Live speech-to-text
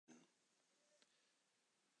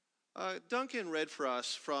Duncan read for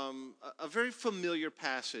us from a very familiar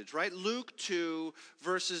passage, right? Luke 2,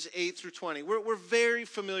 verses 8 through 20. We're very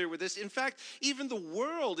familiar with this. In fact, even the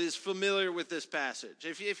world is familiar with this passage.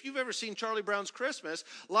 If you've ever seen Charlie Brown's Christmas,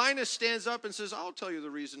 Linus stands up and says, "I'll tell you the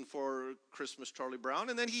reason for Christmas, Charlie Brown."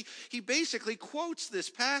 And then he basically quotes this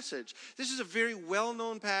passage. This is a very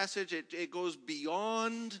well-known passage. It goes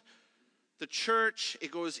beyond the church, it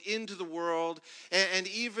goes into the world, and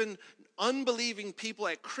even unbelieving people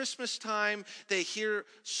at Christmas time, they hear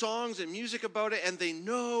songs and music about it, and they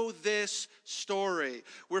know this story.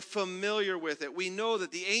 We're familiar with it. We know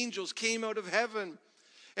that the angels came out of heaven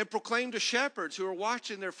and proclaimed to shepherds who are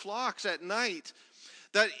watching their flocks at night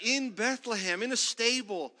that in Bethlehem, in a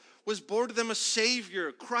stable, was born to them a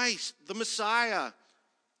Savior, Christ, the Messiah,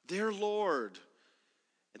 their Lord.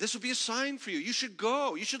 And this will be a sign for you. You should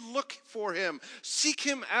go. You should look for him. Seek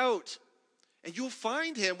him out. And you'll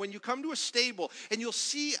find him when you come to a stable and you'll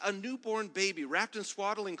see a newborn baby wrapped in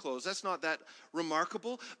swaddling clothes. That's not that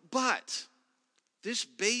remarkable. But this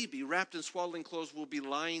baby wrapped in swaddling clothes will be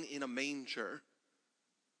lying in a manger,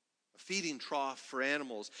 a feeding trough for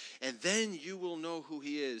animals. And then you will know who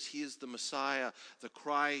he is. He is the Messiah, the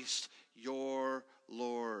Christ, your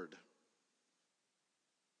Lord.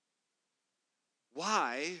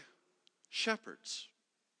 Why shepherds?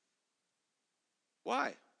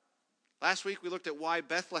 Why? Last week we looked at why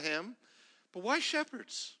Bethlehem, but why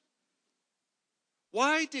shepherds?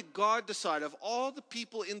 Why did God decide, of all the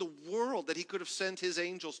people in the world that he could have sent his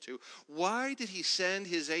angels to, why did he send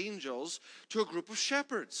his angels to a group of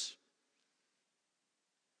shepherds?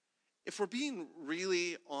 If we're being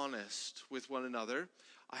really honest with one another,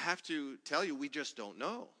 I have to tell you, we just don't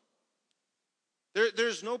know.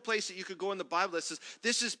 There's no place that you could go in the Bible that says,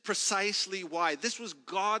 this is precisely why. This was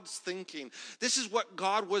God's thinking. This is what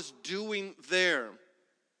God was doing there.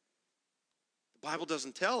 The Bible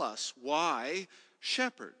doesn't tell us why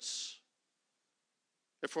shepherds.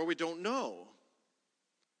 Therefore, we don't know.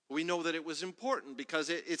 We know that it was important because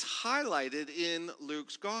it's highlighted in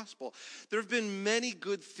Luke's gospel. There have been many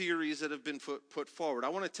good theories that have been put forward. I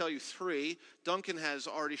want to tell you three. Duncan has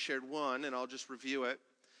already shared one, and I'll just review it.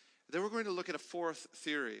 Then we're going to look at a fourth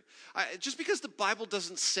theory. Just because the Bible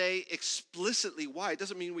doesn't say explicitly why, it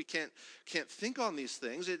doesn't mean we can't think on these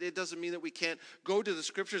things. It doesn't mean that we can't go to the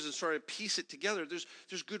scriptures and sort of piece it together.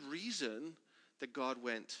 There's good reason that God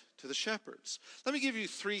went to the shepherds. Let me give you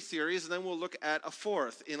three theories, and then we'll look at a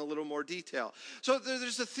fourth in a little more detail. So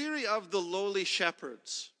there's the theory of the lowly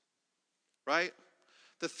shepherds, right?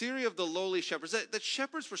 The theory of the lowly shepherds, that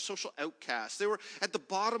shepherds were social outcasts. They were at the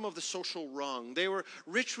bottom of the social rung. They were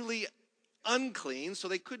ritually unclean, so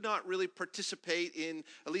they could not really participate in,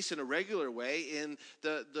 at least in a regular way, in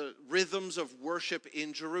the rhythms of worship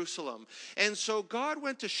in Jerusalem. And so God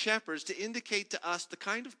went to shepherds to indicate to us the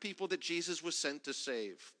kind of people that Jesus was sent to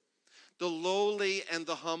save. The lowly and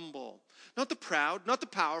the humble. Not the proud, not the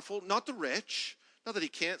powerful, not the rich. Not that he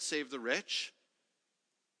can't save the rich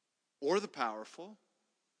or the powerful.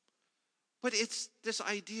 But it's this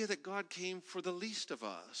idea that God came for the least of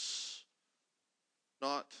us,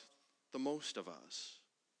 not the most of us.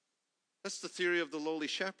 That's the theory of the lowly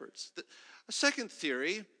shepherds. A second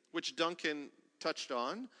theory, which Duncan touched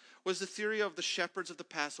on, was the theory of the shepherds of the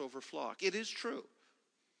Passover flock. It is true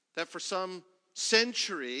that for some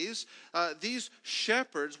centuries, these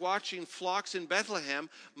shepherds watching flocks in Bethlehem,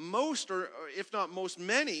 most, or if not most,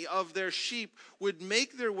 many of their sheep would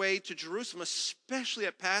make their way to Jerusalem, especially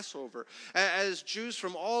at Passover, as Jews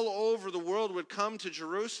from all over the world would come to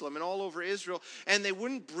Jerusalem and all over Israel, and they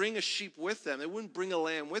wouldn't bring a sheep with them. They wouldn't bring a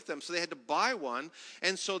lamb with them, so they had to buy one,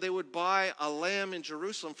 and so they would buy a lamb in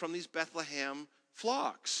Jerusalem from these Bethlehem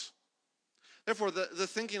flocks. Therefore, the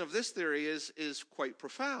thinking of this theory is quite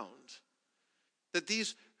profound. That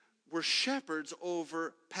these were shepherds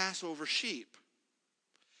over Passover sheep.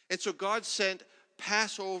 And so God sent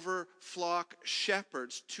Passover flock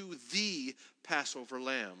shepherds to the Passover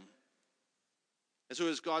lamb. And so it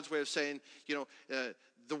was God's way of saying,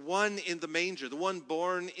 the one in the manger, the one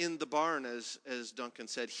born in the barn, as Duncan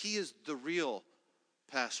said, he is the real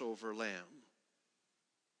Passover lamb.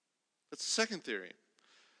 That's the second theory.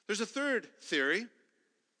 There's a third theory.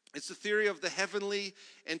 It's the theory of the heavenly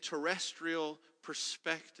and terrestrial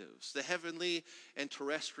perspectives. The heavenly and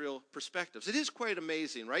terrestrial perspectives. It is quite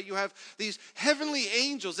amazing, right? You have these heavenly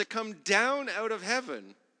angels that come down out of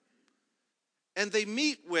heaven, and they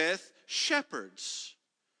meet with shepherds.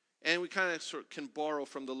 And we kind of sort of can borrow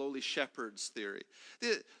from the lowly shepherds theory.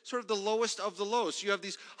 Sort of the lowest of the low. So you have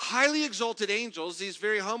these highly exalted angels, these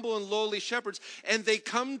very humble and lowly shepherds, and they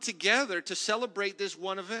come together to celebrate this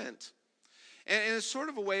one event. And it's sort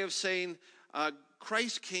of a way of saying,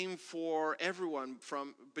 Christ came for everyone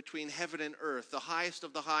from between heaven and earth, the highest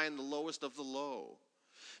of the high and the lowest of the low.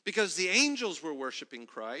 Because the angels were worshiping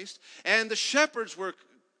Christ, and the shepherds were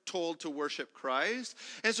told to worship Christ.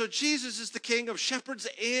 And so Jesus is the king of shepherds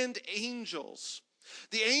and angels.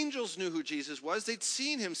 The angels knew who Jesus was. They'd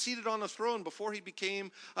seen him seated on a throne before he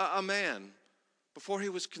became a man, before he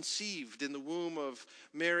was conceived in the womb of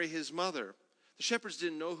Mary, his mother. The shepherds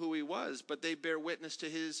didn't know who he was, but they bear witness to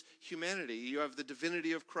his humanity. You have the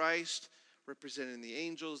divinity of Christ representing the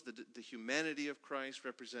angels, the humanity of Christ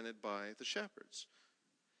represented by the shepherds.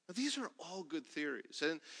 Now, these are all good theories.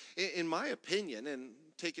 And in my opinion, and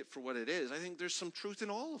take it for what it is, I think there's some truth in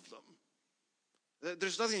all of them.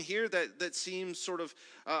 There's nothing here that seems sort of,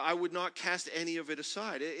 I would not cast any of it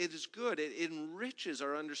aside. It is good. It enriches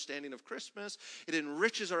our understanding of Christmas. It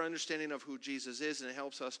enriches our understanding of who Jesus is, and it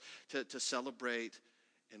helps us to celebrate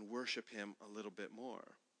and worship him a little bit more.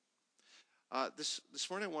 This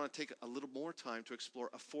morning I want to take a little more time to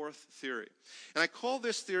explore a fourth theory. And I call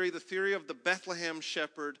this theory the theory of the Bethlehem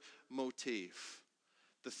shepherd motif.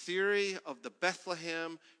 The theory of the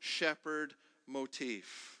Bethlehem shepherd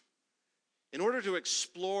motif. In order to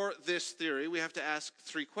explore this theory, we have to ask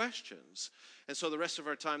three questions. And so the rest of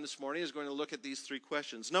our time this morning is going to look at these three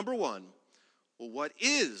questions. Number one, well, what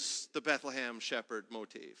is the Bethlehem shepherd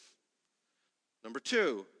motif? Number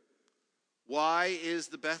two, why is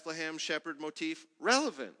the Bethlehem shepherd motif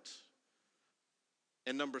relevant?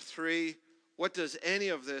 And number three, what does any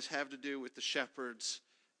of this have to do with the shepherds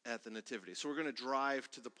at the Nativity? So we're going to drive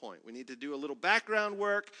to the point. We need to do a little background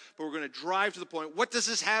work, but we're going to drive to the point. What does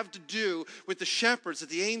this have to do with the shepherds that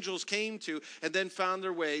the angels came to and then found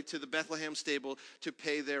their way to the Bethlehem stable to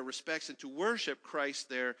pay their respects and to worship Christ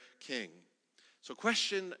their King? So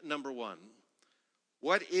question number one,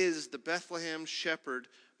 what is the Bethlehem shepherd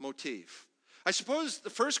motif? I suppose the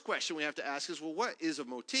first question we have to ask is, well, what is a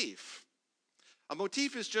motif? A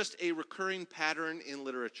motif is just a recurring pattern in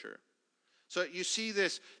literature. So you see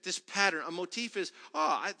this pattern. A motif is,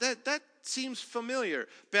 that seems familiar.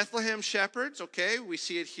 Bethlehem shepherds, okay, we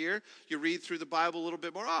see it here. You read through the Bible a little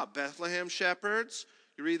bit more. Bethlehem shepherds.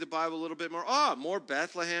 You read the Bible a little bit more. More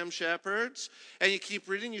Bethlehem shepherds. And you keep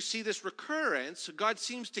reading, you see this recurrence. God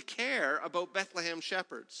seems to care about Bethlehem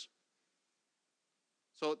shepherds.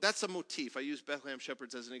 So that's a motif. I use Bethlehem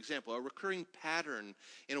shepherds as an example, a recurring pattern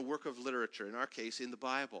in a work of literature, in our case, in the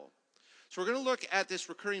Bible. So we're going to look at this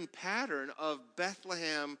recurring pattern of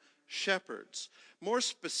Bethlehem shepherds. More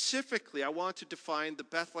specifically, I want to define the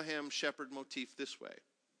Bethlehem shepherd motif this way.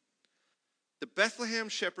 The Bethlehem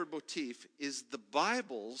shepherd motif is the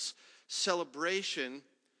Bible's celebration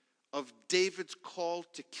of David's call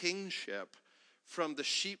to kingship from the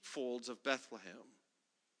sheepfolds of Bethlehem.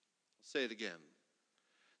 I'll say it again.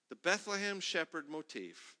 The Bethlehem shepherd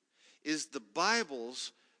motif is the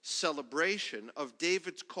Bible's celebration of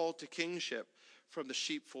David's call to kingship from the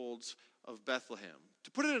sheepfolds of Bethlehem.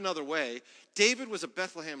 To put it another way, David was a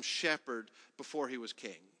Bethlehem shepherd before he was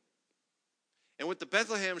king. And what the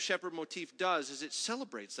Bethlehem shepherd motif does is it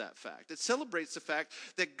celebrates that fact. It celebrates the fact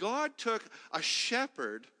that God took a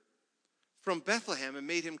shepherd from Bethlehem and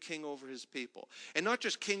made him king over his people. And not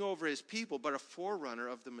just king over his people, but a forerunner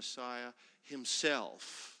of the Messiah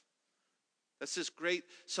himself. That's this great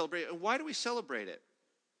celebration. And why do we celebrate it?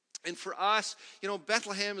 And for us,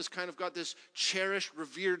 Bethlehem has kind of got this cherished,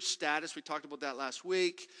 revered status. We talked about that last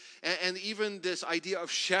week. And even this idea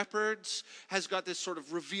of shepherds has got this sort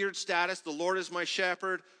of revered status. The Lord is my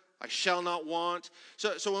shepherd, I shall not want.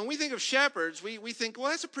 So when we think of shepherds, we think,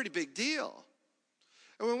 well, that's a pretty big deal.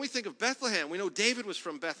 And when we think of Bethlehem, we know David was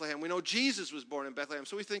from Bethlehem. We know Jesus was born in Bethlehem.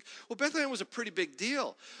 So we think, well, Bethlehem was a pretty big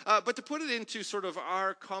deal. But to put it into sort of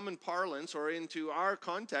our common parlance or into our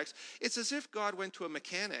context, it's as if God went to a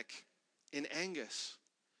mechanic in Angus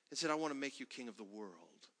and said, I want to make you king of the world.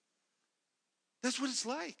 That's what it's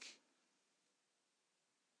like.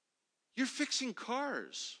 You're fixing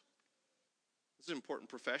cars. This is an important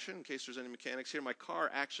profession, in case there's any mechanics here. My car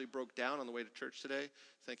actually broke down on the way to church today.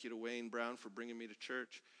 Thank you to Wayne Brown for bringing me to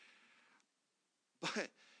church. But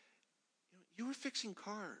you were fixing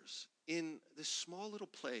cars in this small little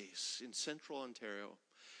place in central Ontario,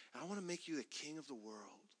 and I want to make you the king of the world.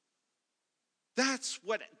 That's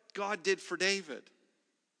what God did for David.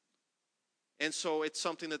 And so it's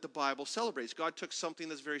something that the Bible celebrates. God took something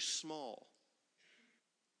that's very small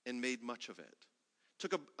and made much of it.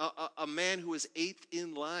 Took a man who was eighth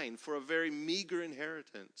in line for a very meager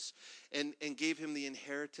inheritance and gave him the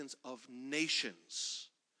inheritance of nations.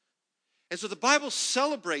 And so the Bible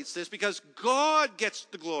celebrates this because God gets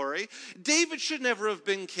the glory. David should never have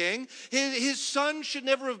been king. His son should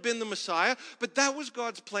never have been the Messiah. But that was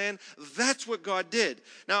God's plan. That's what God did.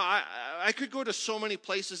 Now, I could go to so many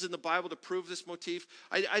places in the Bible to prove this motif.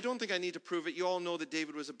 I don't think I need to prove it. You all know that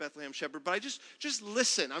David was a Bethlehem shepherd. But just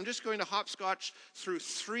listen. I'm just going to hopscotch through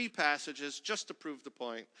 3 passages just to prove the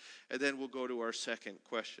point. And then we'll go to our second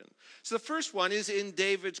question. So the first one is in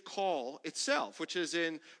David's call itself, which is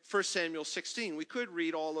in 1 Samuel 16. We could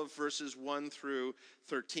read all of verses 1 through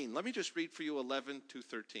 13. Let me just read for you 11 to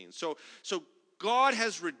 13. So God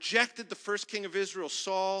has rejected the first king of Israel,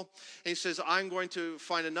 Saul, and he says, I'm going to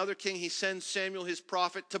find another king. He sends Samuel, his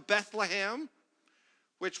prophet, to Bethlehem,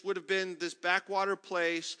 which would have been this backwater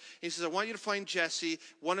place. He says, I want you to find Jesse.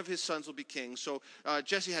 One of his sons will be king. So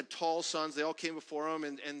Jesse had tall sons. They all came before him.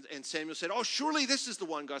 And Samuel said, oh, surely this is the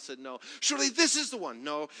one. God said, no. Surely this is the one.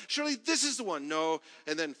 No. Surely this is the one. No.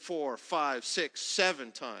 And then 4, 5, 6,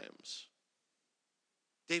 7 times.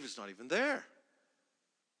 David's not even there.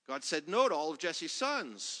 God said no to all of Jesse's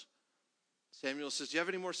sons. Samuel says, do you have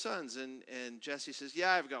any more sons? And Jesse says,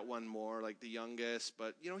 yeah, I've got one more, like the youngest.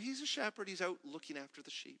 But, he's a shepherd. He's out looking after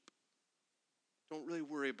the sheep. Don't really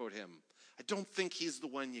worry about him. I don't think he's the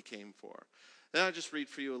one you came for. Then I'll just read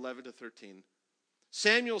for you 11 to 13.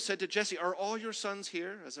 Samuel said to Jesse, are all your sons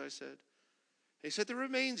here, as I said? He said, there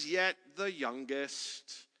remains yet the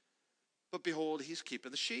youngest. But behold, he's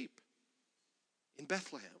keeping the sheep in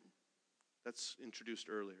Bethlehem. That's introduced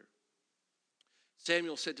earlier.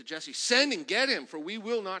 Samuel said to Jesse, send and get him, for we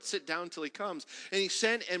will not sit down till he comes. And he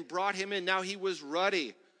sent and brought him in. Now he was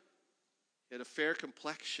ruddy. He had a fair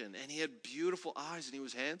complexion, and he had beautiful eyes, and he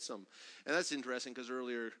was handsome. And that's interesting because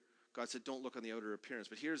earlier God said, don't look on the outer appearance.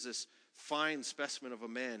 But here's this fine specimen of a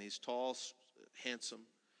man. He's tall, handsome.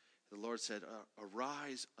 The Lord said,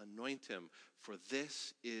 arise, anoint him, for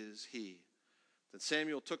this is he. Then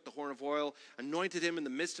Samuel took the horn of oil, anointed him in the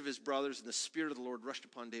midst of his brothers, and the Spirit of the Lord rushed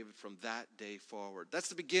upon David from that day forward. That's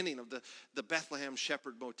the beginning of the Bethlehem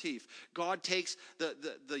shepherd motif. God takes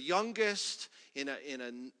the youngest in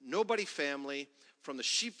a nobody family from the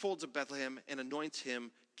sheepfolds of Bethlehem and anoints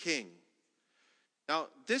him king. Now,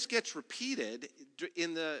 this gets repeated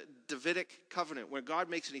in the Davidic covenant, where God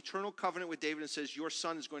makes an eternal covenant with David and says, your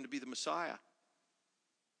son is going to be the Messiah.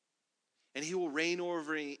 And he will reign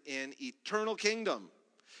over an eternal kingdom.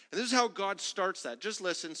 And this is how God starts that. Just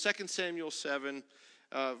listen, 2 Samuel 7,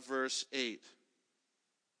 verse 8.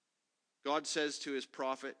 God says to his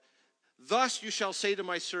prophet, thus you shall say to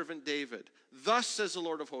my servant David, thus says the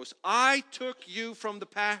Lord of hosts, I took you from the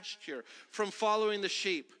pasture, from following the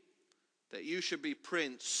sheep, that you should be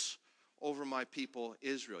prince over my people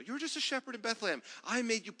Israel. You were just a shepherd in Bethlehem. I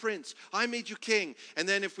made you prince. I made you king. And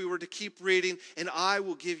then if we were to keep reading, and I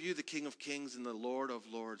will give you the King of Kings and the Lord of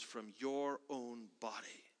Lords from your own body.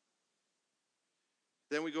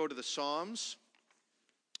 Then we go to the Psalms.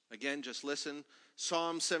 Again, just listen.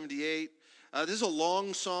 Psalm 78. This is a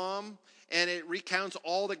long psalm, and it recounts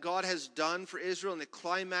all that God has done for Israel, and it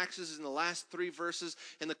climaxes in the last 3 verses,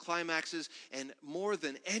 and the climaxes, and more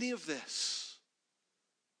than any of this,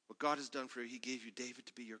 what God has done for you, he gave you David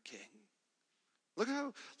to be your king. Look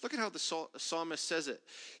at how the psalmist says it.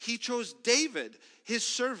 He chose David, his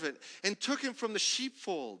servant, and took him from the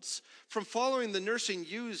sheepfolds. From following the nursing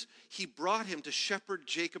ewes, he brought him to shepherd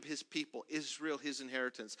Jacob, his people, Israel, his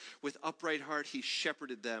inheritance. With upright heart, he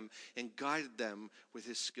shepherded them and guided them with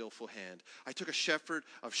his skillful hand. I took a shepherd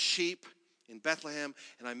of sheep in Bethlehem,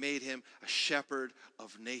 and I made him a shepherd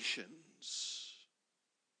of nations.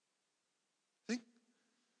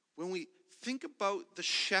 When we think about the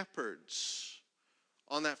shepherds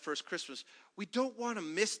on that first Christmas, we don't want to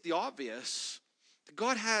miss the obvious.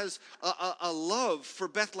 God has a love for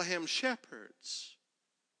Bethlehem shepherds.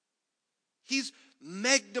 He's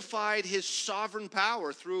magnified his sovereign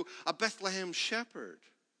power through a Bethlehem shepherd.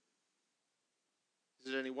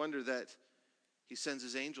 Is it any wonder that he sends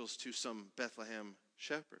his angels to some Bethlehem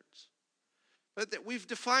shepherds? But we've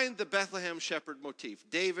defined the Bethlehem shepherd motif.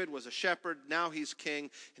 David was a shepherd, now he's king,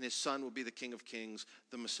 and his son will be the King of Kings,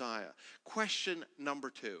 the Messiah. Question number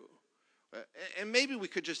 2. And maybe we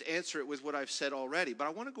could just answer it with what I've said already, but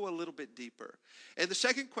I want to go a little bit deeper. And the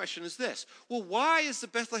second question is this. Well, why is the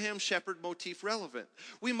Bethlehem shepherd motif relevant?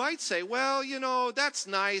 We might say, well, that's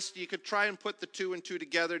nice. You could try and put the 2 and 2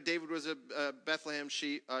 together. David was a Bethlehem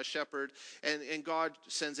shepherd, and God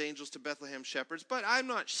sends angels to Bethlehem shepherds, but I'm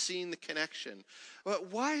not seeing the connection.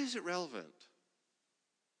 But why is it relevant?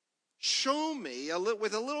 Show me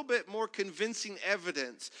with a little bit more convincing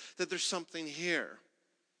evidence that there's something here.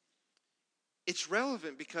 It's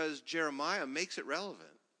relevant because Jeremiah makes it relevant.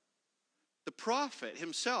 The prophet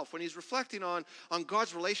himself, when he's reflecting on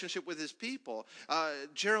God's relationship with his people,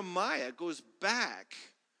 Jeremiah goes back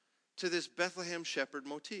to this Bethlehem shepherd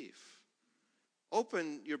motif.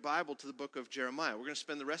 Open your Bible to the book of Jeremiah. We're going to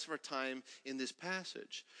spend the rest of our time in this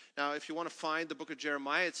passage. Now, if you want to find the book of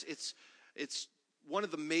Jeremiah, it's one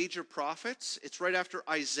of the major prophets. It's right after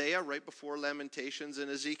Isaiah, right before Lamentations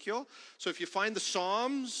and Ezekiel. So if you find the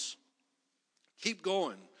Psalms, keep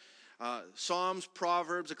going. Psalms,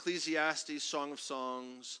 Proverbs, Ecclesiastes, Song of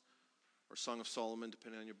Songs, or Song of Solomon,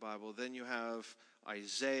 depending on your Bible. Then you have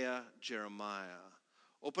Isaiah, Jeremiah.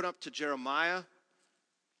 Open up to Jeremiah.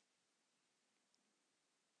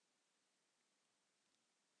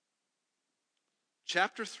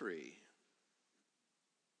 Chapter 3.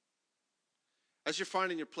 As you're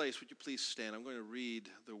finding your place, would you please stand? I'm going to read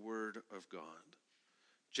the word of God.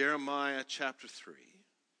 Jeremiah chapter 3.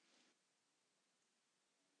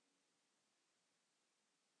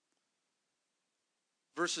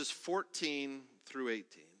 Verses 14 through 18.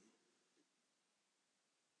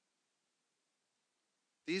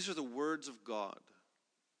 These are the words of God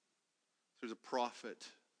through the prophet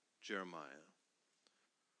Jeremiah.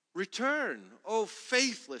 Return, O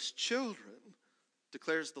faithless children,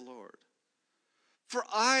 declares the Lord. For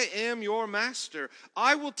I am your master.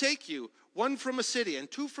 I will take you, one from a city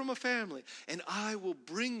and two from a family, and I will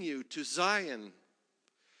bring you to Zion.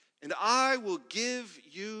 And I will give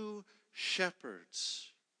you shepherds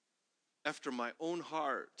after my own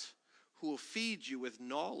heart, who will feed you with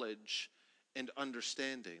knowledge and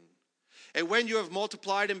understanding. And when you have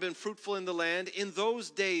multiplied and been fruitful in the land, in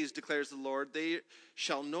those days, declares the Lord, they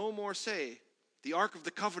shall no more say, the ark of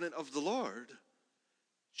the covenant of the Lord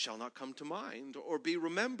shall not come to mind, or be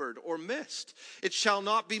remembered, or missed. It shall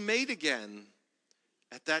not be made again.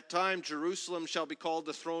 At that time, Jerusalem shall be called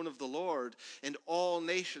the throne of the Lord, and all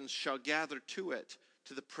nations shall gather to it,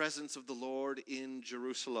 to the presence of the Lord in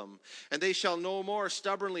Jerusalem. And they shall no more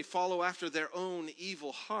stubbornly follow after their own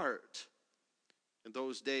evil heart. In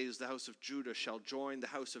those days, the house of Judah shall join the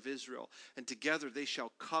house of Israel, and together they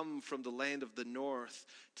shall come from the land of the north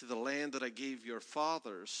to the land that I gave your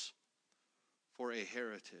fathers for a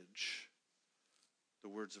heritage. The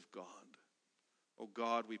words of God. Oh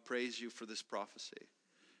God, we praise you for this prophecy.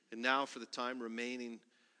 And now for the time remaining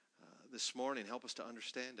this morning, help us to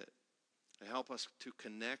understand it. And help us to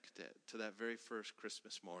connect it to that very first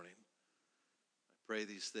Christmas morning. I pray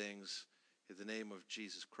these things in the name of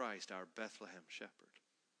Jesus Christ, our Bethlehem shepherd.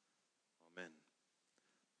 Amen.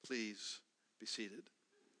 Please be seated.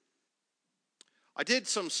 I did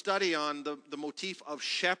some study on the motif of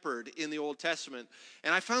shepherd in the Old Testament,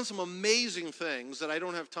 and I found some amazing things that I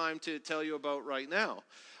don't have time to tell you about right now.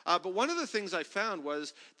 But one of the things I found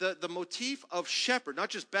was the motif of shepherd, not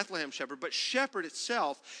just Bethlehem shepherd, but shepherd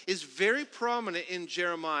itself is very prominent in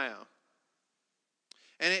Jeremiah.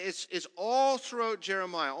 And it's all throughout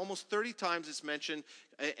Jeremiah. Almost 30 times it's mentioned,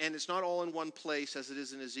 and it's not all in one place as it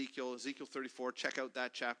is in Ezekiel. Ezekiel 34, check out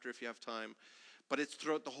that chapter if you have time. But it's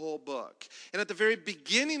throughout the whole book. And at the very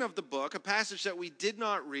beginning of the book, a passage that we did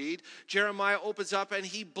not read, Jeremiah opens up and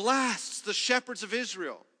he blasts the shepherds of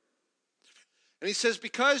Israel. And he says,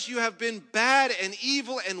 because you have been bad and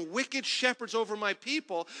evil and wicked shepherds over my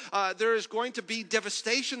people, there is going to be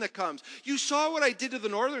devastation that comes. You saw what I did to the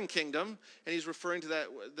northern kingdom. And he's referring to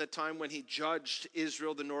that time when he judged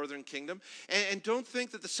Israel, the northern kingdom. And don't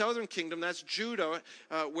think that the southern kingdom, that's Judah,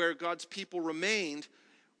 where God's people remained,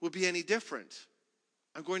 will be any different.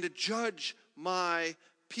 I'm going to judge my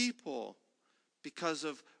people because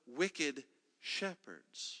of wicked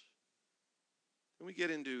shepherds. Then we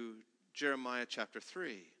get into Jeremiah chapter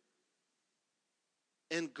 3.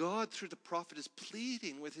 And God, through the prophet, is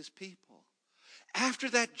pleading with his people. After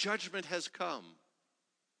that judgment has come,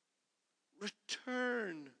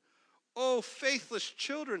 return, O faithless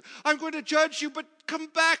children. I'm going to judge you, but come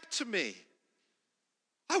back to me.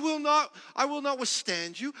 I will not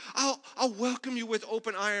withstand you. I'll welcome you with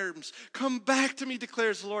open arms. Come back to me,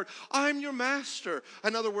 declares the Lord. I'm your master.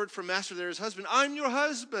 Another word for master there is husband. I'm your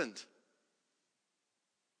husband.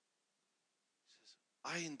 He says,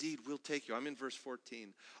 I indeed will take you. I'm in verse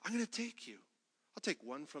 14. I'm going to take you. I'll take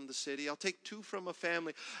one from the city. I'll take two from a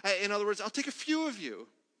family. In other words, I'll take a few of you.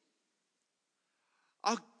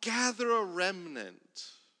 I'll gather a remnant.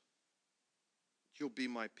 You'll be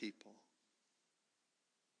my people.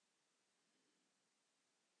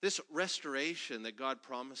 This restoration that God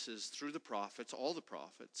promises through the prophets, all the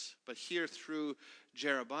prophets, but here through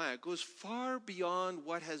Jeremiah, goes far beyond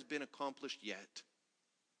what has been accomplished yet.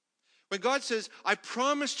 When God says, I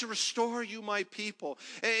promise to restore you, my people,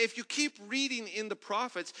 if you keep reading in the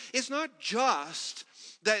prophets, it's not just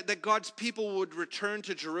that God's people would return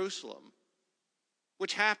to Jerusalem.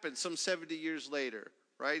 which happened some 70 years later,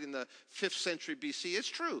 right, in the 5th century BC. It's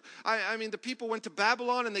true. I mean, the people went to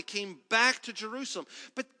Babylon and they came back to Jerusalem.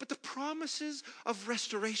 But the promises of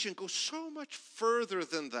restoration go so much further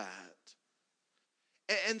than that.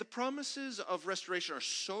 And the promises of restoration are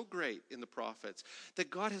so great in the prophets that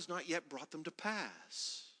God has not yet brought them to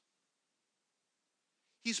pass.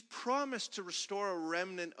 He's promised to restore a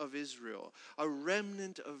remnant of Israel, a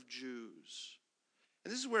remnant of Jews.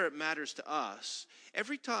 And this is where it matters to us.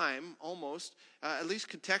 Every time, almost, at least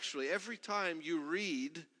contextually, every time you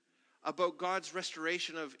read about God's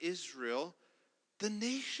restoration of Israel, the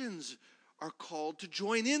nations are called to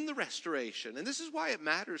join in the restoration. And this is why it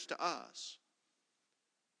matters to us.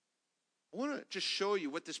 I want to just show you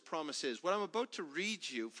what this promise is. What I'm about to read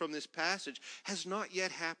you from this passage has not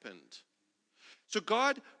yet happened. So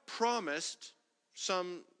God promised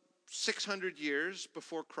some 600 years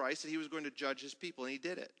before Christ that he was going to judge his people, and he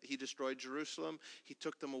did it. He destroyed Jerusalem. He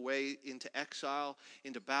took them away into exile,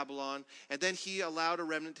 into Babylon, and then he allowed a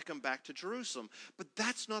remnant to come back to Jerusalem. But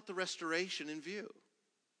that's not the restoration in view.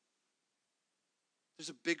 There's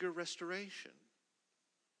a bigger restoration.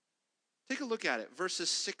 Take a look at it, verses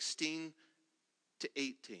 16 to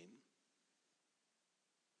 18.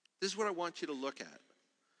 This is what I want you to look at.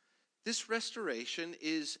 This restoration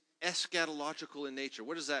is eschatological in nature.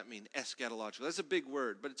 What does that mean, eschatological? That's a big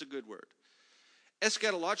word, but it's a good word.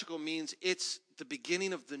 Eschatological means it's the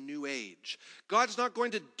beginning of the new age. God's not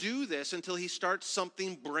going to do this until he starts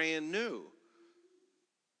something brand new.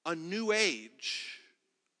 A new age.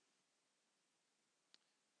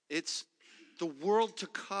 It's the world to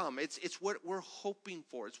come. It's what we're hoping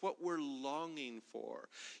for. It's what we're longing for.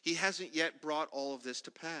 He hasn't yet brought all of this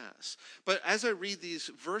to pass. But as I read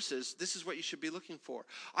these verses, this is what you should be looking for.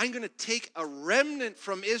 I'm going to take a remnant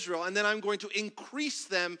from Israel, and then I'm going to increase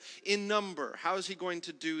them in number. How is he going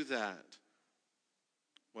to do that?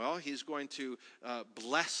 Well, he's going to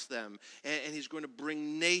bless them, and he's going to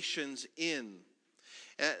bring nations in.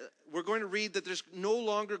 We're going to read that there's no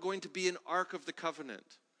longer going to be an Ark of the Covenant.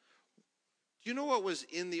 Do you know what was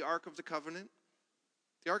in the Ark of the Covenant?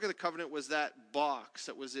 The Ark of the Covenant was that box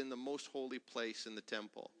that was in the most holy place in the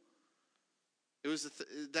temple. It was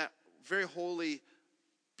that very holy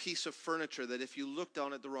piece of furniture that if you looked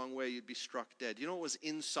on it the wrong way, you'd be struck dead. You know what was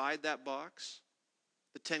inside that box?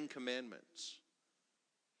 The 10 Commandments.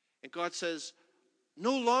 And God says,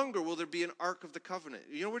 no longer will there be an Ark of the Covenant.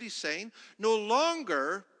 You know what he's saying? No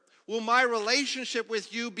longer will my relationship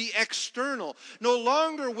with you be external. No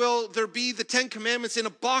longer will there be the 10 Commandments in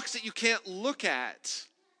a box that you can't look at.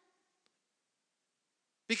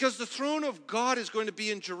 Because the throne of God is going to be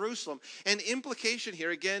in Jerusalem. And implication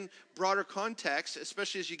here, again, broader context,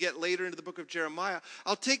 especially as you get later into the book of Jeremiah,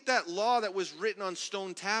 I'll take that law that was written on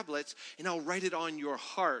stone tablets and I'll write it on your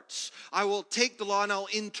hearts. I will take the law and I'll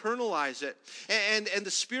internalize it. And the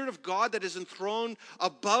Spirit of God that is enthroned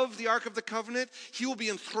above the Ark of the Covenant, he will be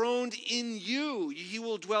enthroned in you. He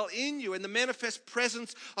will dwell in you. And the manifest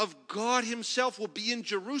presence of God himself will be in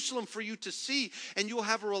Jerusalem for you to see. And you will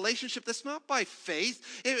have a relationship that's not by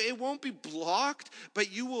faith. It won't be blocked,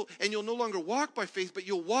 but you will, and you'll no longer walk by faith, but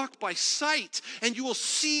you'll walk by sight, and you will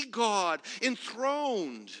see God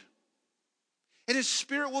enthroned. And his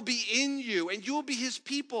Spirit will be in you, and you will be his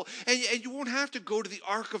people, and you won't have to go to the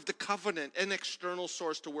Ark of the Covenant, an external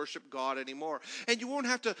source to worship God anymore. And you won't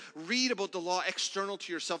have to read about the law external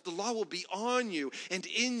to yourself. The law will be on you and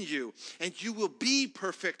in you, and you will be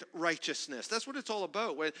perfect righteousness. That's what it's all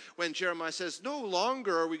about when Jeremiah says, no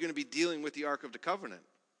longer are we going to be dealing with the Ark of the Covenant.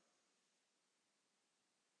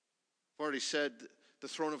 I've already said the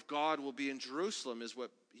throne of God will be in Jerusalem is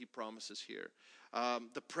what he promises here.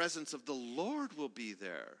 The presence of the Lord will be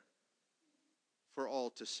there for all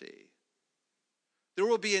to see. There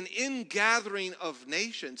will be an ingathering of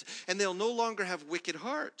nations, and they'll no longer have wicked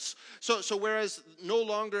hearts. So whereas no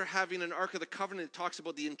longer having an Ark of the Covenant talks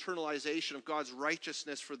about the internalization of God's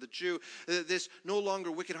righteousness for the Jew, this no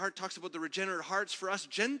longer wicked heart talks about the regenerate hearts for us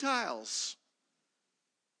Gentiles.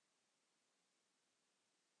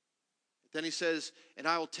 Then he says, and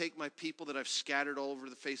I will take my people that I've scattered all over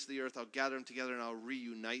the face of the earth, I'll gather them together and I'll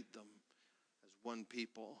reunite them as one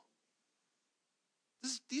people.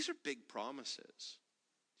 These are big promises.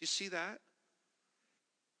 Do you see that?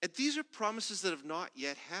 And these are promises that have not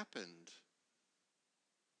yet happened.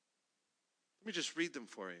 Let me just read them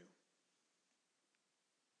for you.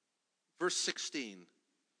 Verse 16.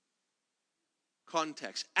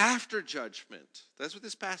 Context. After judgment. That's what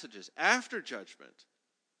this passage is. After judgment.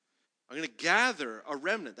 I'm going to gather a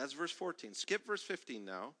remnant. That's verse 14. Skip verse 15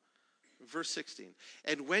 now. Verse 16.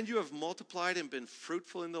 And when you have multiplied and been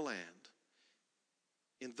fruitful in the land,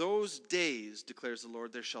 In those days, declares the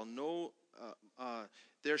Lord, there shall no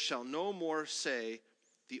more say,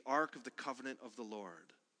 the ark of the covenant of the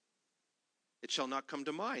Lord. It shall not come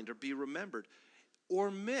to mind or be remembered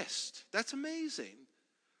or missed. That's amazing.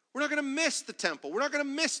 We're not going to miss the temple. We're not going to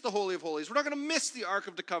miss the Holy of Holies. We're not going to miss the Ark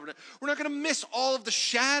of the Covenant. We're not going to miss all of the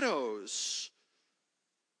shadows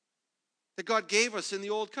that God gave us in the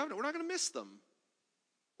Old Covenant. We're not going to miss them.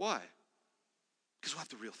 Why? Because we'll have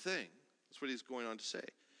the real thing. That's what he's going on to say.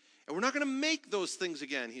 And we're not going to make those things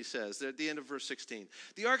again, he says, at the end of verse 16.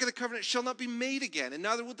 The Ark of the Covenant shall not be made again, and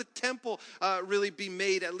neither will the temple really be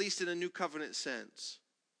made, at least in a new covenant sense.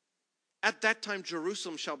 At that time,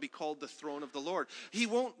 Jerusalem shall be called the throne of the Lord. He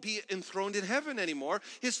won't be enthroned in heaven anymore.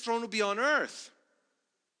 His throne will be on earth,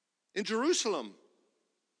 in Jerusalem.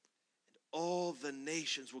 And all the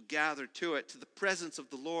nations will gather to it, to the presence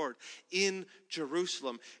of the Lord in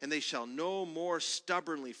Jerusalem, and they shall no more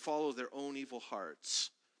stubbornly follow their own evil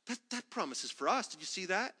hearts. That promise is for us. Did you see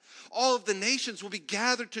that? All of the nations will be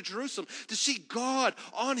gathered to Jerusalem to see God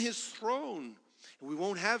on his throne. And we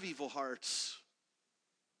won't have evil hearts.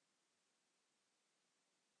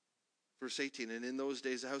 Verse 18, and in those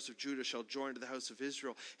days the house of Judah shall join to the house of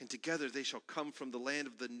Israel, and together they shall come from the land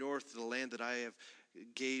of the north to the land that I have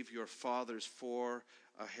gave your fathers for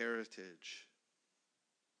a heritage.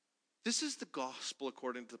 This is the gospel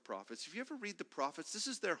according to the prophets. If you ever read the prophets, this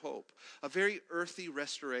is their hope. A very earthy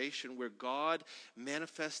restoration where God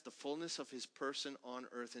manifests the fullness of his person on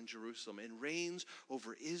earth in Jerusalem and reigns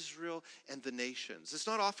over Israel and the nations. It's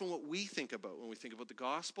not often what we think about when we think about the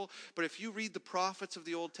gospel, but if you read the prophets of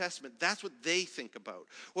the Old Testament, that's what they think about.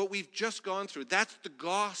 What we've just gone through, that's the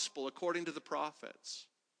gospel according to the prophets.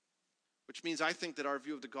 Which means I think that our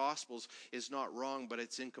view of the Gospels is not wrong, but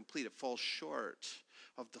it's incomplete. It falls short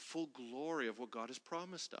of the full glory of what God has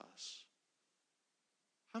promised us.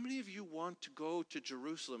 How many of you want to go to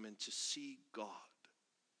Jerusalem and to see God?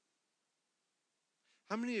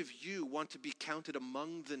 How many of you want to be counted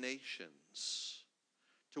among the nations,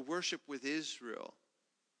 to worship with Israel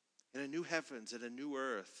in a new heavens and a new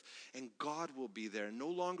earth, and God will be there. No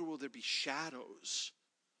longer will there be shadows,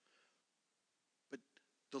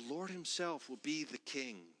 the Lord himself will be the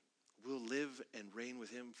king. We'll live and reign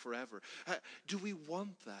with him forever. Do we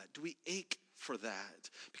want that? Do we ache for that?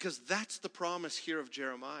 Because that's the promise here of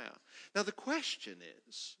Jeremiah. Now the question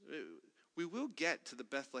is, we will get to the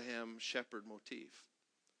Bethlehem shepherd motif.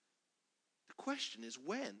 The question is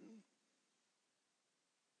when?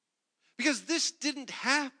 Because this didn't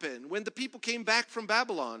happen when the people came back from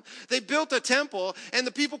Babylon. They built a temple and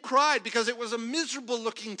the people cried because it was a miserable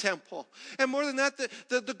looking temple. And more than that,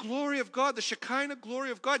 the glory of God, the Shekinah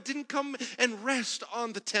glory of God didn't come and rest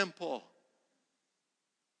on the temple.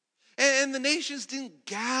 And the nations didn't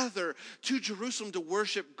gather to Jerusalem to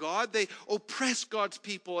worship God. They oppressed God's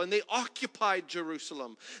people and they occupied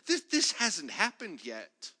Jerusalem. This hasn't happened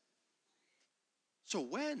yet. So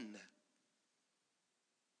when?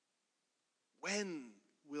 When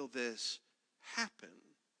will this happen?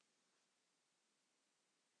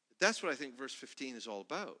 That's what I think verse 15 is all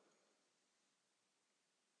about.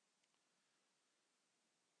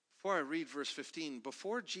 Before I read verse 15,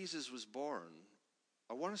 before Jesus was born,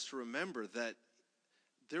 I want us to remember that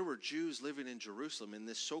there were Jews living in Jerusalem in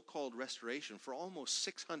this so-called restoration for almost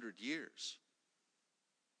 600 years.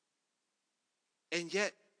 And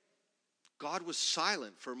yet, God was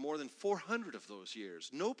silent for more than 400 of those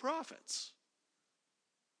years. No prophets.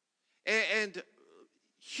 And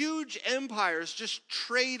huge empires just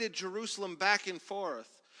traded Jerusalem back and forth.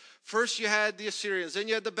 First you had the Assyrians, then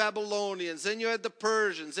you had the Babylonians, then you had the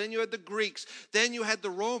Persians, then you had the Greeks, then you had the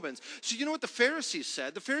Romans. So you know what the Pharisees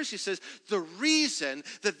said? The Pharisees says the reason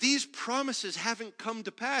that these promises haven't come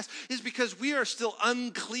to pass is because we are still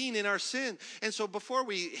unclean in our sin. And so before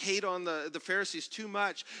we hate on the Pharisees too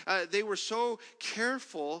much, they were so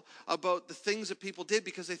careful about the things that people did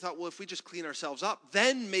because they thought, well, if we just clean ourselves up,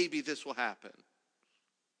 then maybe this will happen.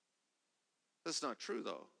 That's not true,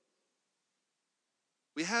 though.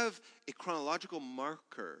 We have a chronological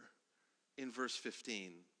marker in verse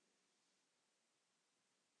 15.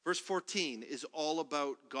 Verse 14 is all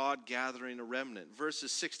about God gathering a remnant.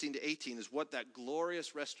 Verses 16 to 18 is what that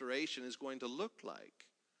glorious restoration is going to look like.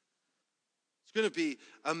 It's going to be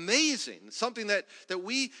amazing. Something that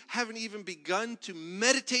we haven't even begun to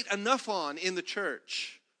meditate enough on in the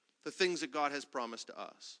church. The things that God has promised to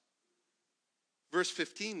us. Verse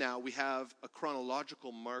 15 now, we have a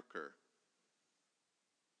chronological marker.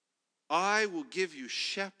 I will give you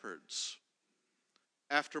shepherds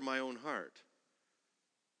after my own heart,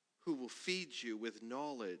 who will feed you with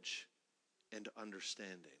knowledge and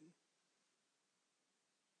understanding.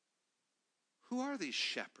 Who are these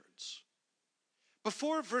shepherds?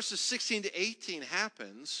 Before verses 16 to 18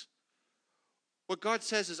 happens, what God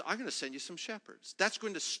says is, I'm going to send you some shepherds. That's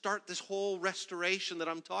going to start this whole restoration that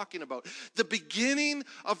I'm talking about. The beginning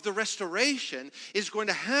of the restoration is going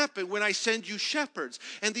to happen when I send you shepherds.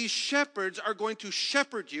 And these shepherds are going to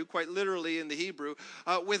shepherd you, quite literally in the Hebrew,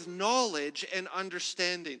 with knowledge and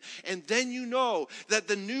understanding. And then you know that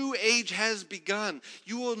the new age has begun.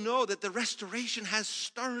 You will know that the restoration has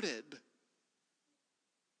started.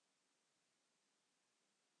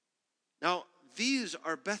 Now, these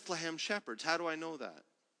are Bethlehem shepherds. How do I know that?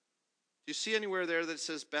 Do you see anywhere there that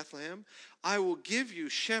says Bethlehem? I will give you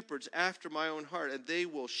shepherds after my own heart, and they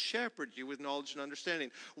will shepherd you with knowledge and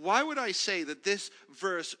understanding. Why would I say that this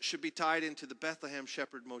verse should be tied into the Bethlehem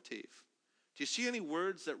shepherd motif? Do you see any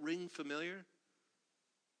words that ring familiar?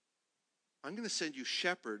 I'm going to send you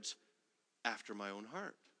shepherds after my own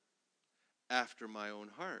heart. After my own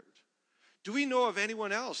heart. Do we know of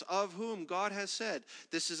anyone else of whom God has said,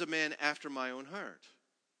 this is a man after my own heart?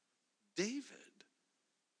 David.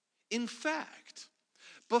 In fact,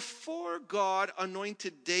 before God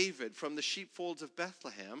anointed David from the sheepfolds of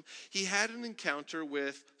Bethlehem, he had an encounter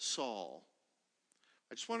with Saul.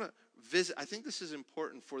 I just want to visit, I think this is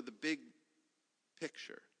important for the big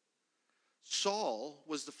picture. Saul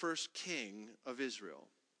was the first king of Israel.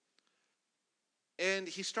 And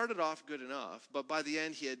he started off good enough, but by the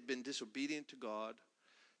end he had been disobedient to God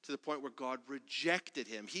to the point where God rejected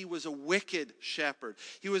him. He was a wicked shepherd.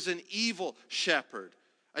 He was an evil shepherd,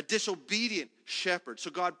 a disobedient shepherd.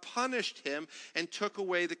 So God punished him and took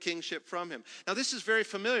away the kingship from him. Now this is very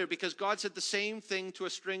familiar because God said the same thing to a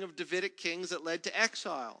string of Davidic kings that led to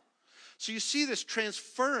exile. So you see this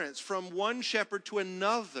transference from one shepherd to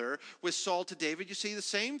another with Saul to David. You see the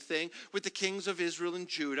same thing with the kings of Israel and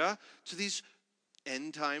Judah to these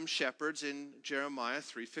end-time shepherds in Jeremiah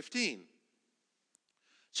 3:15.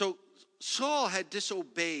 So Saul had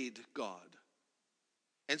disobeyed God.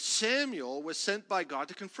 And Samuel was sent by God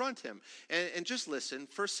to confront him. And just listen,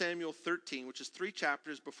 1 Samuel 13, which is 3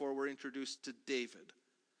 chapters before we're introduced to David.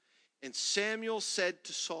 And Samuel said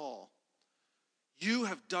to Saul, you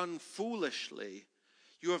have done foolishly.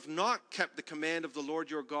 You have not kept the command of the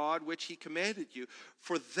Lord your God, which he commanded you.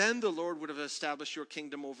 For then the Lord would have established your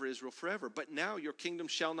kingdom over Israel forever. But now your kingdom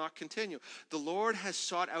shall not continue. The Lord has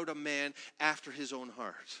sought out a man after his own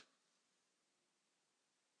heart.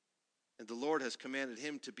 And the Lord has commanded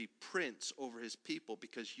him to be prince over his people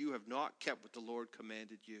because you have not kept what the Lord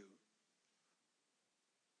commanded you.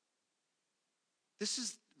 This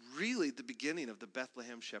is really the beginning of the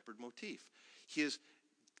Bethlehem shepherd motif. He has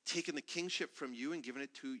taken the kingship from you and given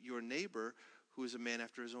it to your neighbor who is a man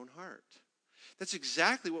after his own heart. That's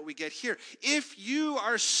exactly what we get here. If you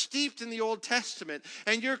are steeped in the Old Testament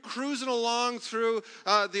and you're cruising along through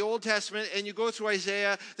the Old Testament and you go through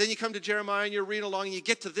Isaiah, then you come to Jeremiah and you're reading along and you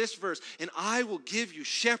get to this verse, and I will give you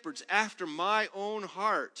shepherds after my own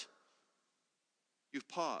heart. You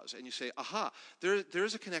pause and you say, aha,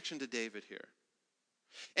 there's a connection to David here.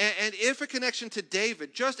 And if a connection to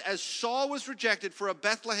David, just as Saul was rejected for a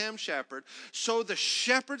Bethlehem shepherd, so the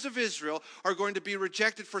shepherds of Israel are going to be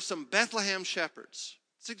rejected for some Bethlehem shepherds.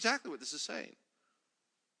 That's exactly what this is saying.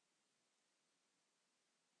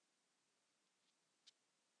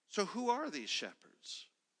 So who are these shepherds?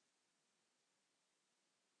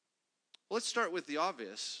 Well, let's start with the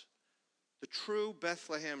obvious. The true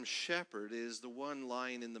Bethlehem shepherd is the one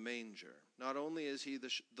lying in the manger. Not only is he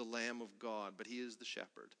the Lamb of God, but he is the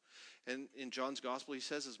shepherd. And in John's gospel, he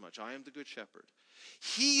says as much. I am the good shepherd.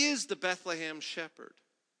 He is the Bethlehem shepherd.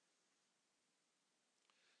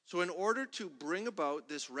 So in order to bring about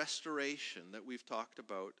this restoration that we've talked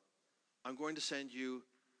about, I'm going to send you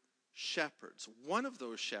shepherds. One of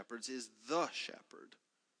those shepherds is the shepherd.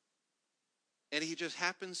 And he just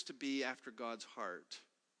happens to be after God's heart.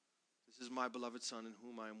 This is my beloved Son in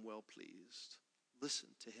whom I am well pleased. Listen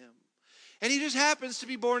to him. And he just happens to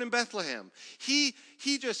be born in Bethlehem. He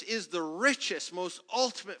just is the richest, most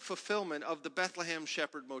ultimate fulfillment of the Bethlehem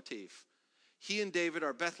shepherd motif. He and David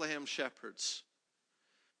are Bethlehem shepherds.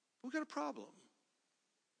 We've got a problem.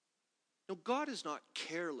 No, God is not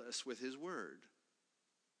careless with his word.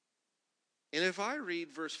 And if I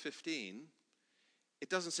read verse 15, it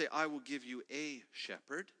doesn't say, I will give you a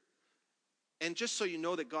shepherd. And just so you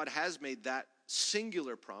know that God has made that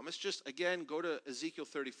singular promise, just again, go to Ezekiel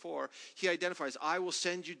 34. He identifies, I will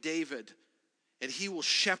send you David, and he will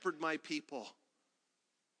shepherd my people.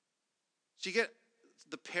 So you get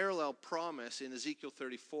the parallel promise in Ezekiel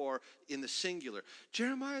 34 in the singular.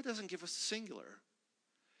 Jeremiah doesn't give us the singular.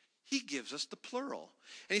 He gives us the plural.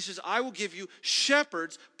 And he says, I will give you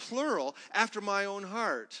shepherds, plural, after my own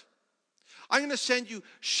heart. I'm going to send you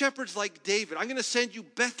shepherds like David. I'm going to send you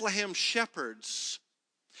Bethlehem shepherds.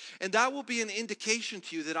 And that will be an indication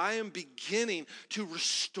to you that I am beginning to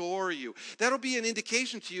restore you. That'll be an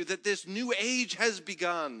indication to you that this new age has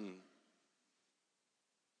begun.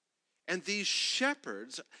 And these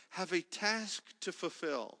shepherds have a task to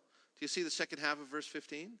fulfill. Do you see the second half of verse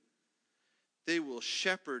 15? They will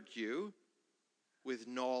shepherd you with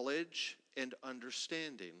knowledge and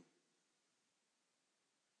understanding.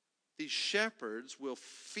 These shepherds will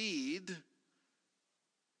feed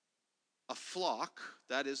a flock,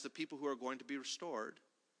 that is, the people who are going to be restored,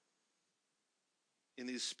 in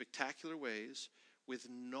these spectacular ways, with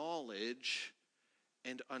knowledge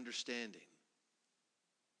and understanding.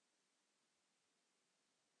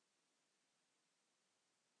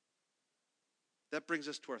 That brings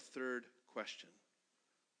us to our third question.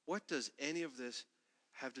 What does any of this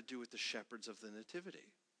have to do with the shepherds of the Nativity?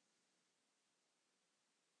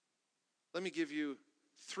 Let me give you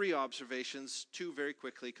 3 observations, 2 very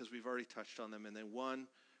quickly because we've already touched on them, and then 1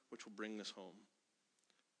 which will bring this home.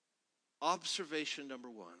 Observation number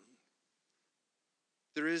 1.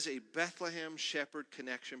 There is a Bethlehem shepherd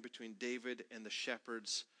connection between David and the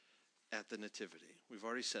shepherds at the Nativity. We've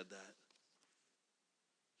already said that.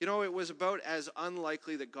 You know, it was about as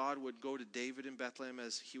unlikely that God would go to David in Bethlehem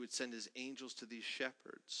as he would send his angels to these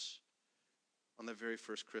shepherds on the very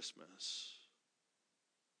first Christmas.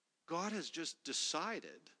 God has just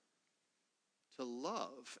decided to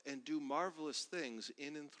love and do marvelous things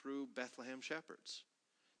in and through Bethlehem shepherds.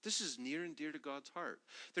 This is near and dear to God's heart.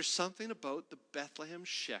 There's something about the Bethlehem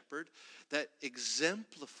shepherd that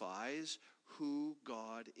exemplifies who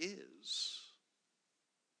God is.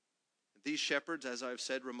 These shepherds, as I've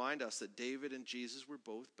said, remind us that David and Jesus were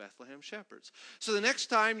both Bethlehem shepherds. So the next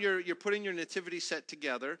time you're putting your nativity set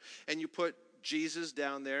together and you put Jesus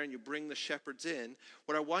down there and you bring the shepherds in,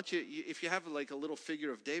 what I want you, if you have like a little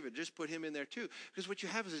figure of David, just put him in there too. Because what you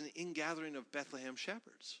have is an ingathering of Bethlehem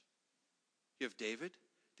shepherds. You have David,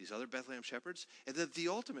 these other Bethlehem shepherds, and then the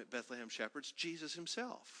ultimate Bethlehem shepherds, Jesus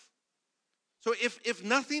himself. So if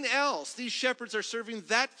nothing else, these shepherds are serving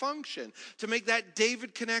that function to make that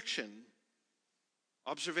David connection.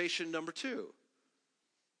 Observation number 2.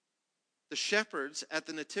 The shepherds at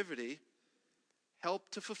the Nativity help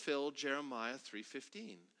to fulfill Jeremiah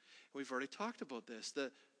 3:15. We've already talked about this.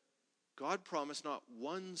 That God promised not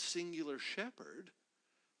one singular shepherd,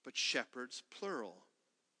 but shepherds plural.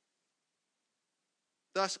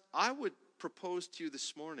 Thus, I would propose to you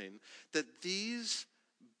this morning that these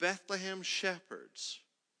Bethlehem shepherds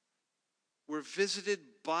were visited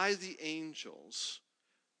by the angels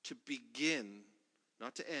to begin,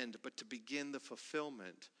 not to end, but to begin the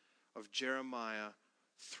fulfillment of Jeremiah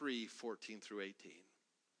 3:14 through 18.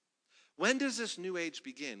 When does this new age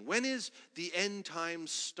begin? When is the end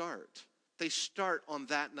times start? They start on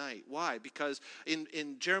that night. Why? Because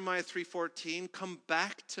in Jeremiah 3:14, come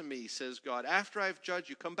back to me, says God. After I've judged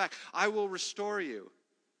you, come back. I will restore you.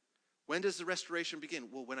 When does the restoration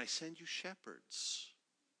begin? Well, when I send you shepherds.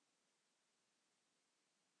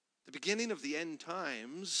 The beginning of the end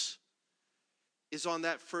times is on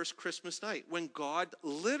that first Christmas night when God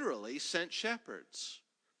literally sent shepherds.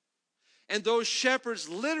 And those shepherds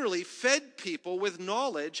literally fed people with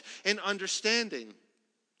knowledge and understanding.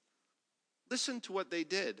 Listen to what they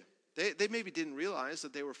did. They maybe didn't realize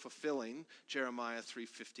that they were fulfilling Jeremiah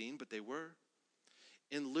 3:15, but they were.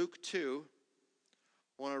 In Luke 2,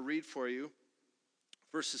 I want to read for you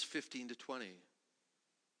verses 15 to 20.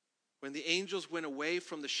 When the angels went away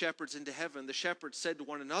from the shepherds into heaven, the shepherds said to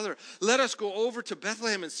one another, "Let us go over to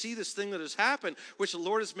Bethlehem and see this thing that has happened, which the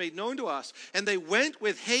Lord has made known to us." And they went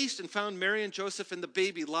with haste and found Mary and Joseph and the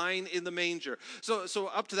baby lying in the manger. So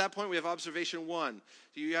up to that point, we have observation 1.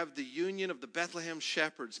 You have the union of the Bethlehem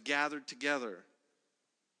shepherds gathered together.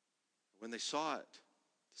 When they saw it,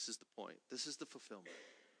 this is the point. This is the fulfillment.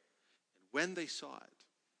 And when they saw it,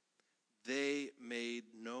 they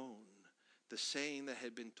made known the saying that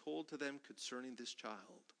had been told to them concerning this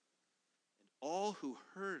child. And all who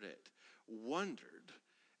heard it wondered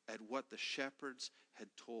at what the shepherds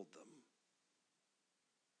had told them.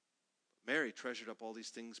 Mary treasured up all these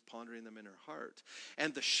things, pondering them in her heart.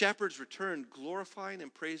 And the shepherds returned, glorifying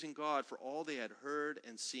and praising God for all they had heard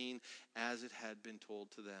and seen as it had been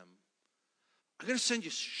told to them. I'm going to send you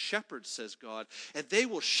shepherds, says God, and they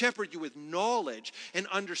will shepherd you with knowledge and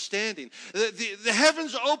understanding. The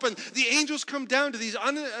heavens open, the angels come down to these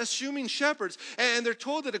unassuming shepherds, and they're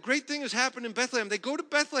told that a great thing has happened in Bethlehem. They go to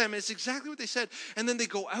Bethlehem, and it's exactly what they said, and then they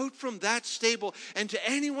go out from that stable, and to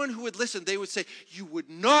anyone who would listen, they would say, you would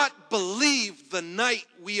not believe the night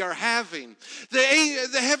we are having.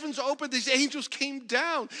 The heavens opened, these angels came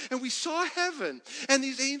down, and we saw heaven, and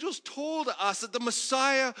these angels told us that the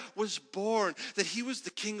Messiah was born, that he was the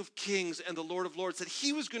King of Kings and the Lord of Lords, that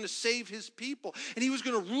he was going to save his people, and he was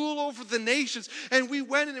going to rule over the nations. And we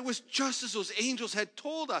went, and it was just as those angels had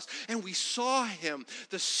told us, and we saw him.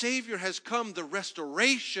 The Savior has come. The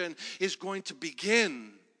restoration is going to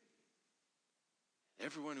begin.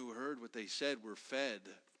 Everyone who heard what they said were fed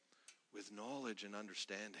with knowledge and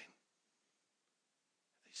understanding.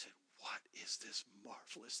 They said, what is this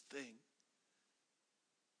marvelous thing?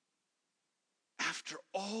 After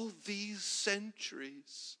all these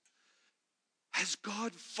centuries, has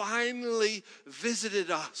God finally visited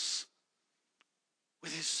us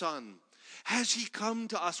with his Son? Has he come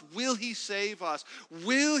to us? Will he save us?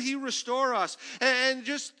 Will he restore us? And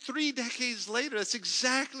just 3 decades later, that's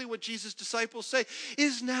exactly what Jesus' disciples say.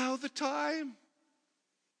 Is now the time?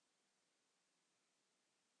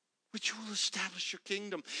 Which you will establish your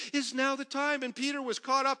kingdom. Is now the time. And Peter was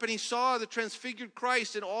caught up and he saw the transfigured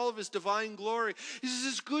Christ in all of his divine glory. He says,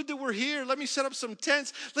 it's good that we're here. Let me set up some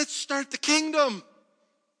tents. Let's start the kingdom.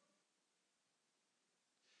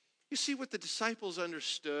 You see, what the disciples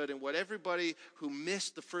understood and what everybody who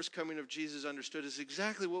missed the first coming of Jesus understood is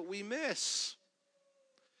exactly what we miss.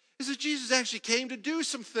 Is that Jesus actually came to do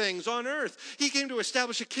some things on earth. He came to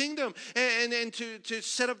establish a kingdom and to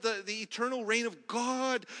set up the eternal reign of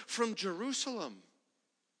God from Jerusalem.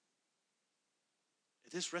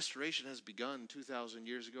 This restoration has begun 2,000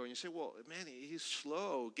 years ago. And you say, well, man, he's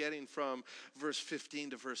slow getting from verse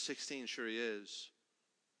 15 to verse 16. Sure he is.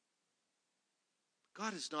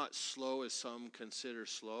 God is not slow as some consider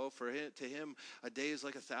slow. To him, a day is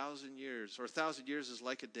like 1,000 years, or 1,000 years is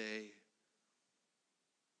like a day.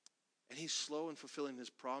 And he's slow in fulfilling his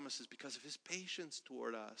promises because of his patience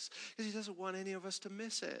toward us. Because he doesn't want any of us to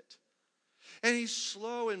miss it. And he's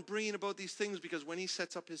slow in bringing about these things because when he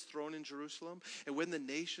sets up his throne in Jerusalem and when the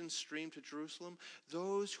nations stream to Jerusalem,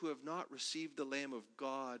 those who have not received the Lamb of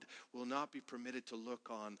God will not be permitted to look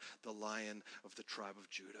on the Lion of the tribe of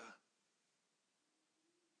Judah.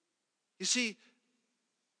 You see,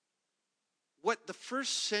 what the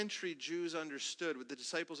first century Jews understood, what the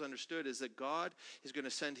disciples understood, is that God is going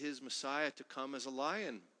to send his Messiah to come as a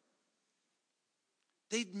lion.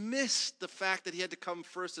 They'd missed the fact that he had to come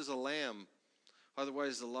first as a lamb.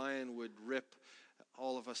 Otherwise, the lion would rip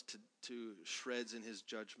all of us to shreds in his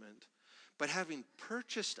judgment. But having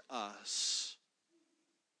purchased us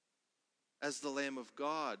as the Lamb of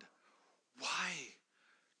God, why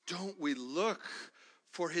don't we look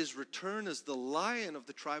for his return as the Lion of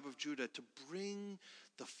the tribe of Judah to bring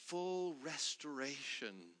the full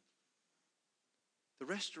restoration? The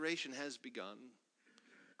restoration has begun.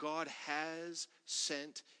 God has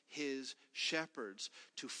sent his shepherds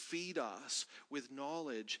to feed us with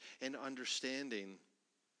knowledge and understanding.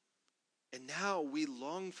 And now we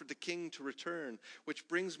long for the King to return, which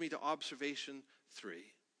brings me to observation 3.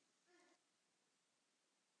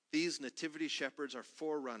 These nativity shepherds are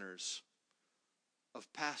forerunners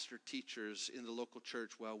of pastor teachers in the local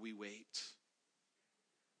church while we wait.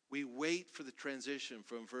 We wait for the transition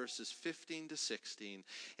from verses 15 to 16.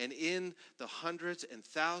 And in the hundreds and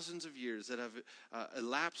thousands of years that have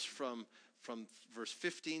elapsed from verse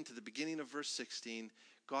 15 to the beginning of verse 16,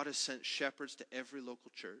 God has sent shepherds to every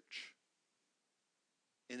local church.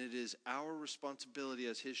 And it is our responsibility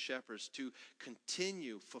as his shepherds to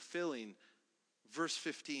continue fulfilling verse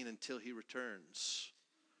 15 until he returns,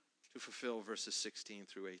 to fulfill verses 16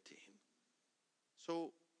 through 18.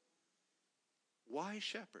 So, why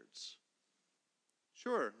shepherds?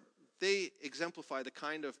 Sure, they exemplify the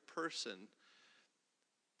kind of person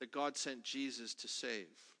that God sent Jesus to save.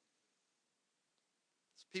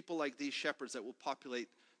 It's people like these shepherds that will populate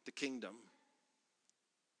the kingdom.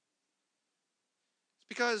 It's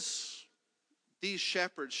because these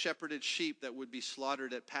shepherds shepherded sheep that would be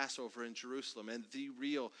slaughtered at Passover in Jerusalem, and the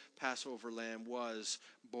real Passover lamb was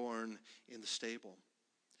born in the stable.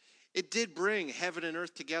 It did bring heaven and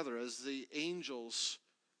earth together as the angels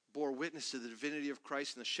bore witness to the divinity of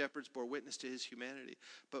Christ and the shepherds bore witness to his humanity.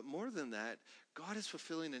 But more than that, God is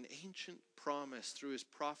fulfilling an ancient promise through his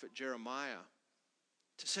prophet Jeremiah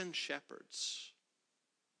to send shepherds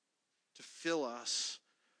to fill us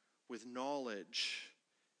with knowledge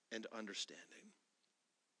and understanding.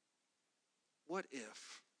 What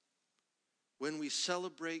if when we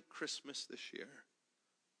celebrate Christmas this year,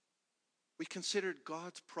 we considered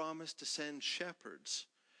God's promise to send shepherds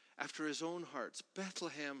after his own hearts,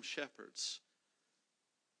 Bethlehem shepherds,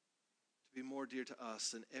 to be more dear to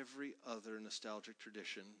us than every other nostalgic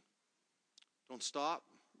tradition. Don't stop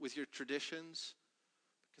with your traditions.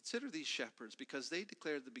 Consider these shepherds, because they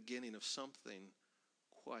declared the beginning of something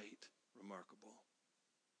quite remarkable.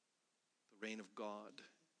 The reign of God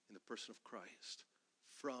in the person of Christ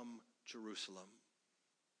from Jerusalem.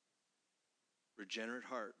 Regenerate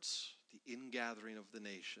hearts, the ingathering of the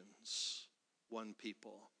nations, one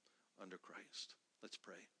people under Christ. Let's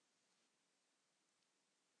pray.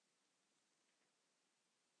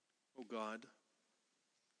 Oh God,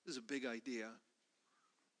 this is a big idea.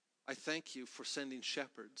 I thank you for sending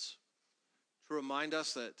shepherds to remind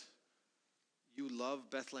us that you love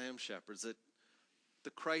Bethlehem shepherds, that the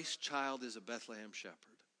Christ child is a Bethlehem shepherd,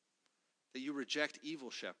 that you reject evil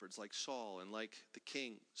shepherds like Saul and like the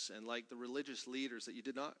kings and like the religious leaders that you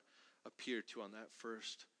did not appear to on that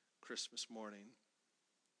first Christmas morning.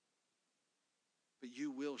 But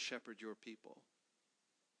you will shepherd your people.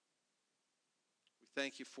 We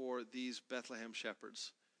thank you for these Bethlehem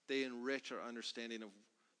shepherds. They enrich our understanding of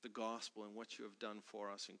the gospel and what you have done for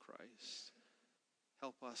us in Christ.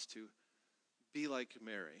 Help us to be like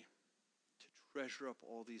Mary, to treasure up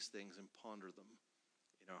all these things and ponder them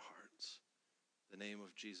in our hearts. In the name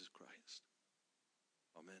of Jesus Christ.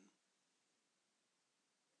 Amen.